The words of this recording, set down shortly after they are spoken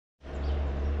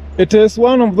It is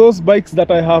one of those bikes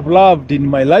that I have loved in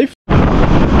my life.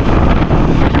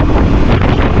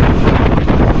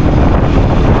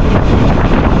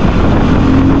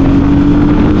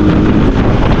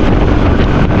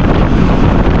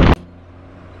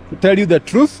 To tell you the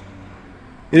truth,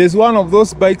 it is one of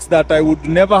those bikes that I would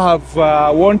never have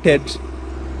wanted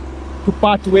to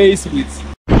part ways with.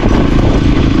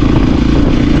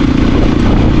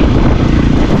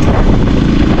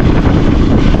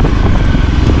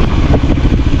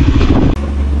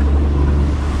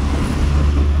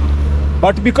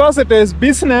 But because it is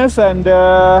business and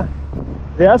the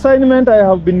assignment I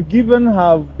have been given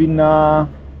have been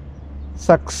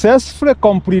successfully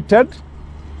completed,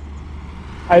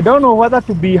 I don't know whether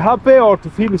to be happy or to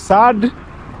feel sad,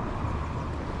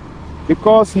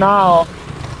 because now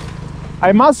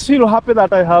I must feel happy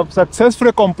that I have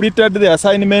successfully completed the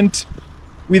assignment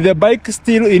with the bike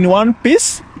still in one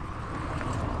piece.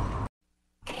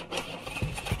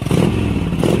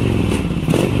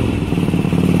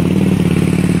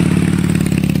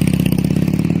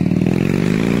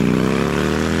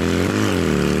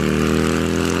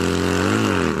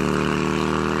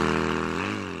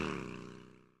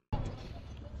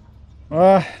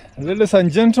 Ladies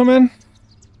and gentlemen,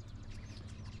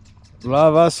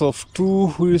 lovers of two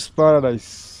wheels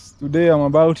paradise, today I'm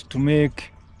about to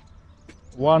make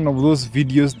one of those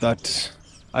videos that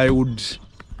I would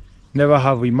never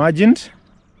have imagined.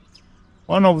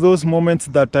 One of those moments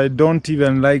that I don't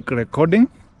even like recording,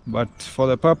 but for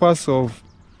the purpose of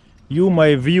you,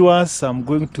 my viewers, I'm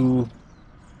going to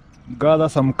gather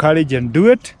some courage and do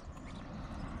it.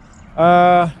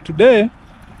 Today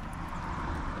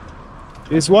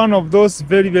is one of those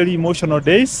very, very emotional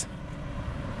days.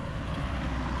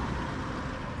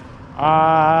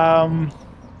 I'm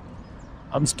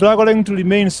struggling to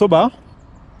remain sober,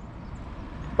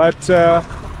 but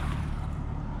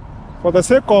for the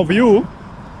sake of you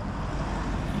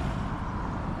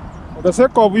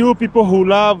people who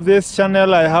love this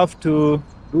channel, I have to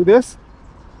do this.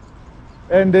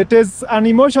 And it is an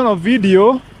emotional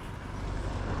video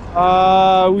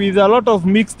with a lot of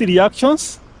mixed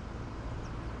reactions,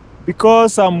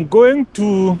 because I'm going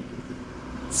to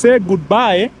say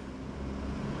goodbye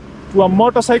to a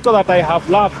motorcycle that I have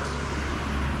loved.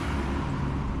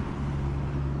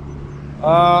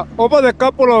 Over the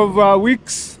couple of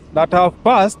weeks that have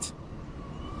passed,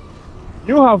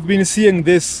 you have been seeing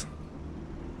this.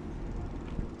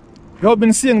 You have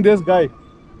been seeing this guy,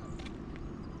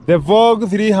 the Voge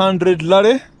 300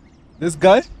 Larry. This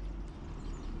guy,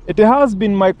 it has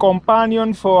been my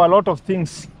companion for a lot of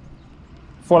things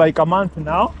for like a month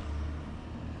now,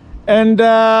 and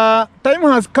time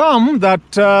has come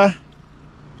that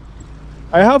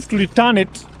I have to return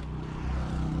it.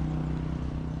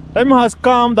 Time has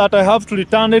come that I have to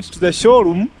return it to the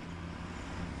showroom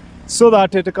so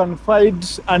that it can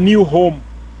find a new home.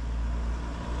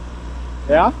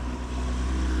 Yeah,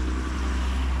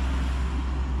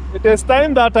 it is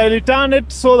time that I return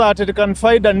it so that it can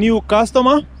find a new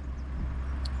customer.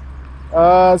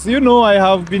 As you know, I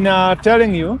have been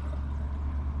telling you,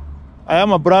 I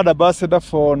am a brand ambassador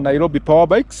for Nairobi Power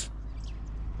Bikes.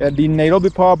 And in Nairobi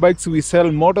Power Bikes, we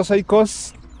sell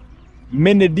motorcycles,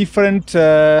 many different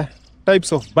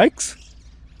types of bikes.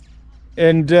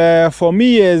 And for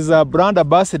me as a brand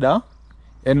ambassador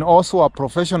and also a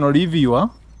professional reviewer,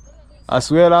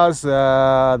 as well as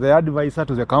the advisor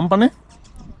to the company,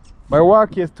 my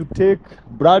work is to take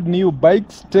brand new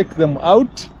bikes, take them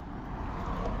out,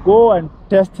 go and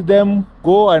test them,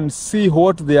 go and see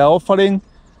what they are offering,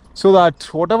 so that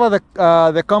whatever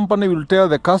the company will tell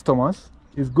the customers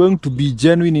is going to be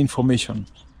genuine information.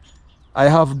 I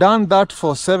have done that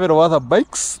for several other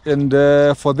bikes, and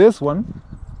for this one,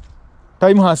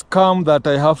 time has come that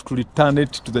I have to return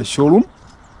it to the showroom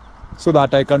so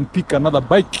that I can pick another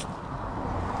bike.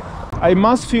 I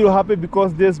must feel happy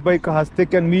because this bike has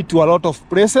taken me to a lot of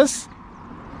places,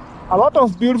 a lot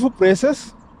of beautiful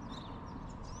places.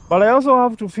 But I also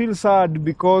have to feel sad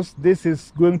because this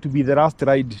is going to be the last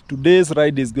ride. Today's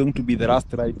ride is going to be the last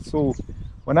ride. So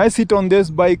when I sit on this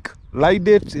bike, ride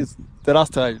it, is the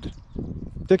last ride.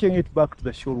 Taking it back to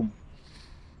the showroom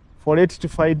for it to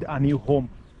find a new home.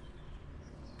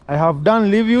 I have done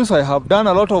reviews, I have done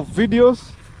a lot of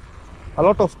videos, a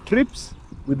lot of trips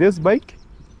with this bike.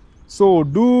 So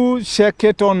do check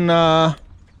it on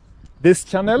this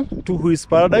channel, Two Wheels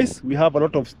Paradise. We have a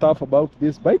lot of stuff about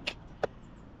this bike.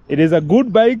 It is a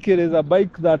good bike. It is a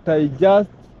bike that I just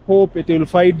hope it will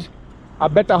find a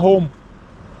better home.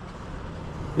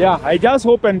 Yeah, I just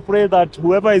hope and pray that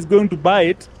whoever is going to buy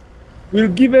it will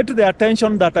give it the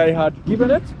attention that I had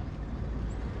given it.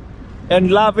 and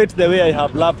love it the way I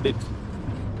have loved it.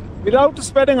 Without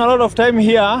spending a lot of time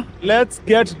here, let's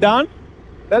get done.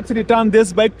 Let's return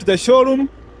this bike to the showroom.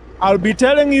 I'll be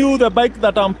telling you the bike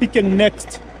that I'm picking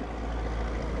next.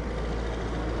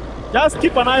 Just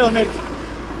keep an eye on it.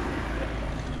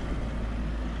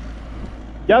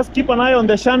 Just keep an eye on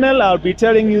the channel. I'll be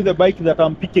telling you the bike that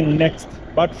I'm picking next.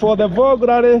 But for the Voge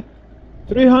Rally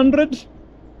 300,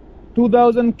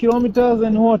 2,000 kilometers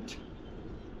and what?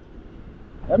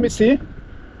 Let me see.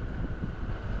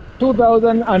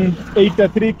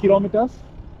 2,083 kilometers.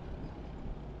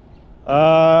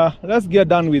 Let's get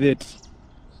done with it.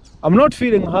 I'm not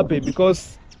feeling happy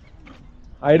because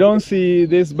I don't see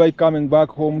this bike coming back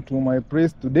home to my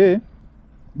place today.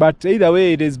 But either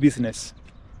way, it is business.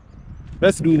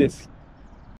 Let's do this.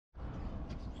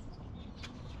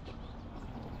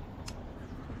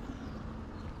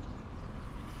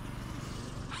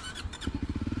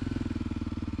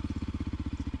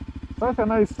 Such a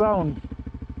nice sound.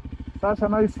 Such a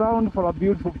nice sound for a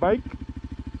beautiful bike.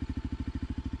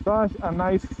 Such a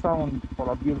nice sound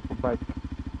for a beautiful bike.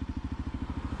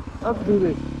 Let's do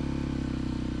this.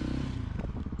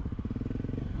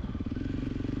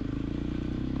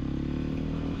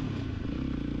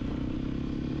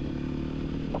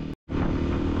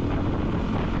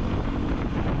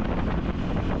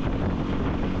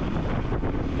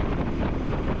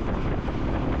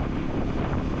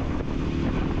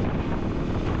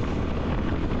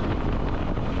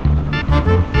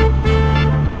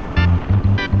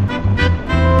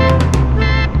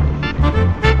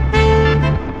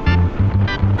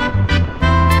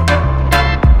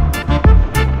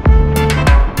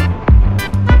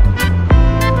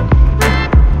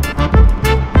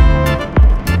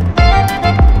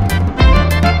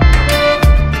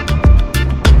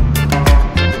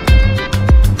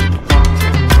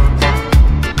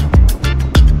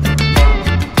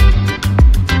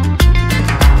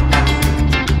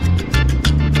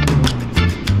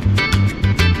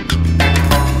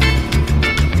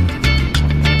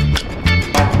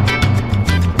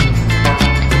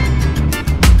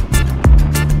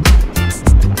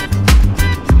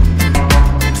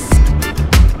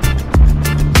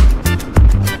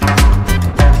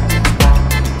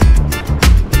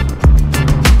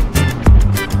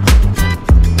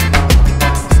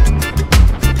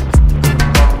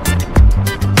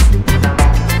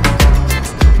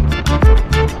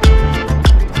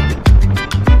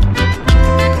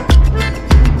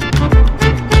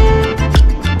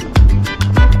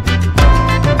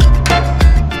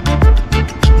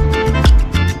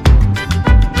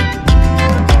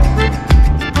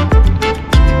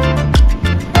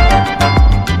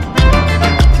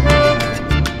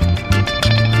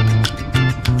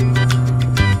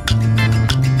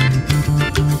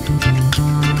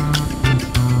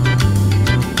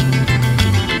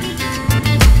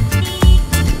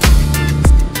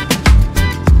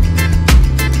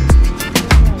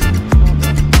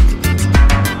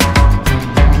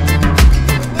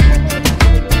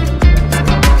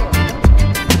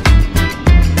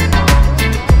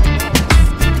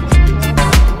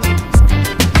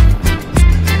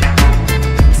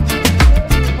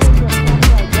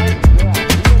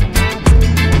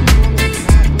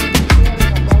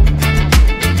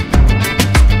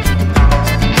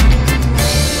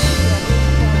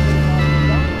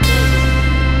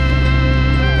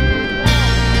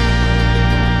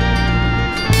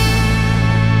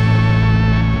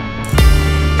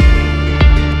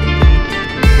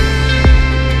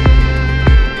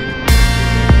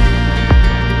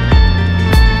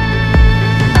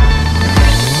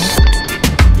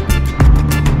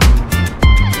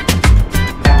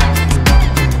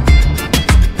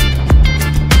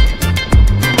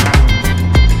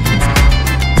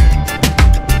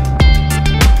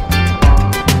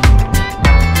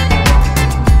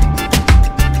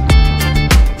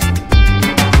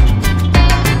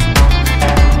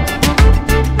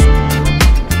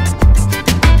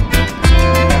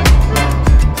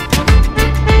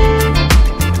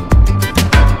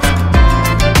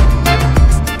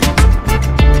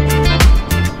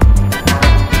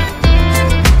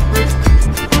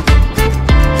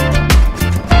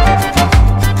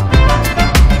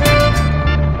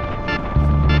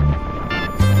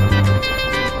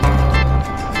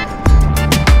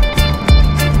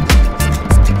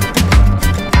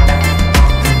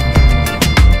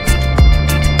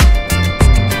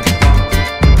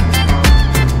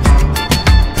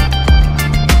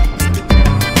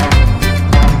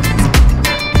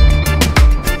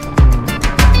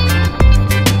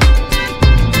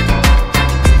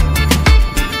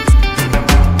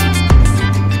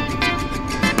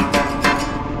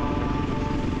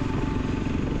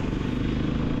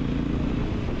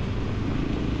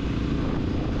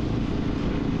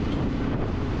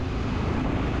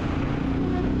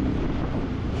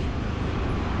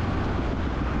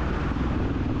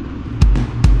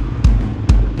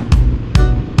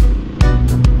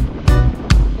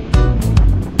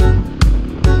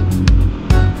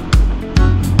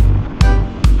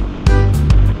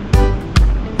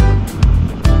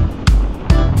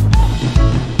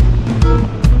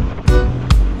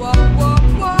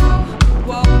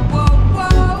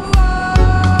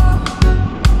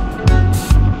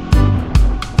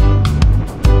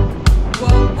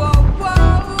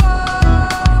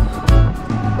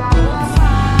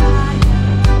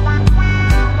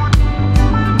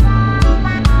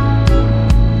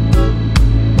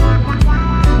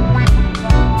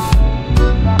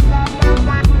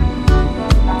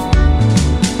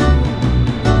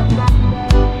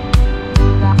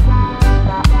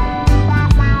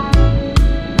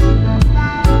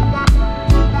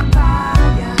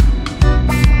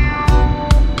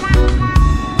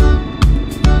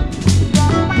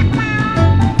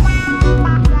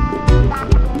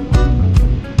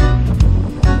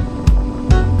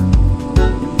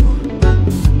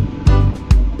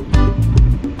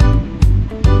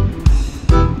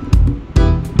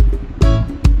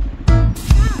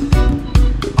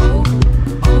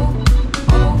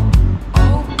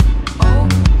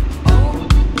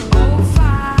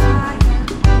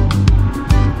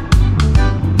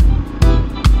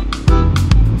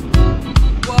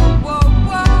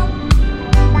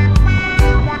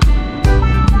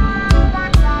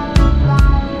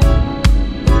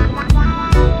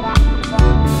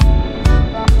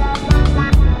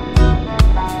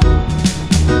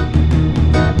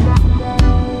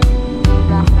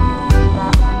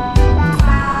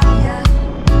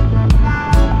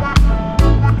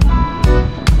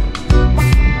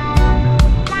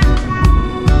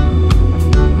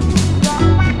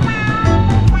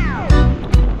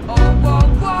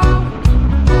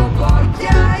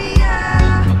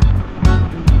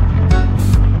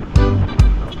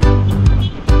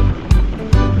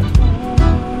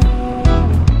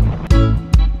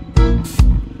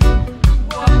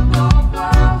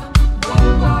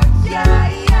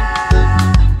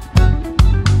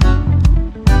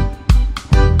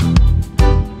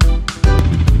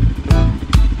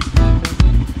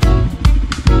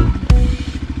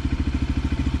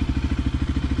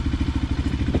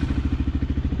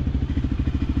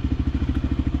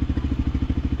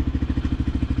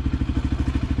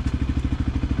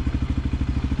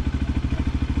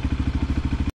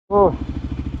 Oh,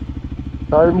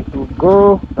 time to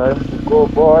go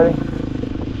boy.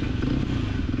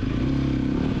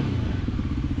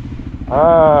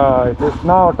 It is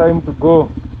now time to go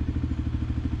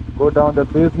down the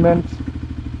basement.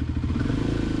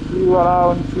 See you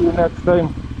around, see you next time.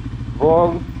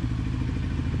 Vogue,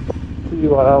 see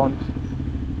you around.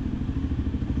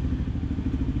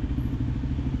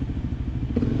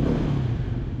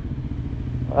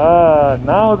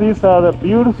 Now these are the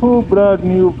beautiful brand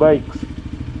new bikes.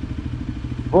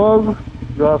 Vogue,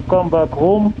 you have come back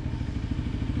home.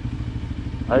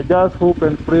 I just hope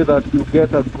and pray that you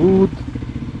get a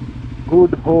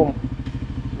good home.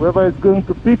 Whoever is going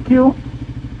to pick you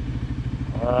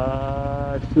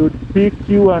should pick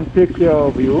you and take care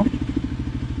of you.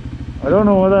 I don't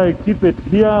know whether I keep it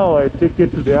here or I take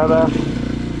it to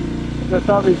the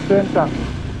service center.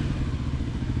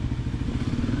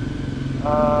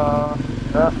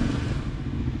 Yeah.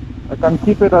 I can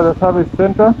keep it at the service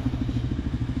center,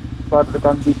 but it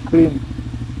can be cleaned.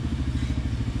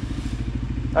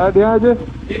 Aje?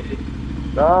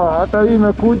 Sawa, hata hii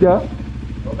imekuja.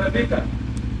 Umefika?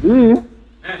 Hii?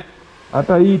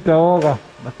 Hata hii itaoga,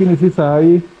 lakini si saa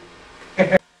hii.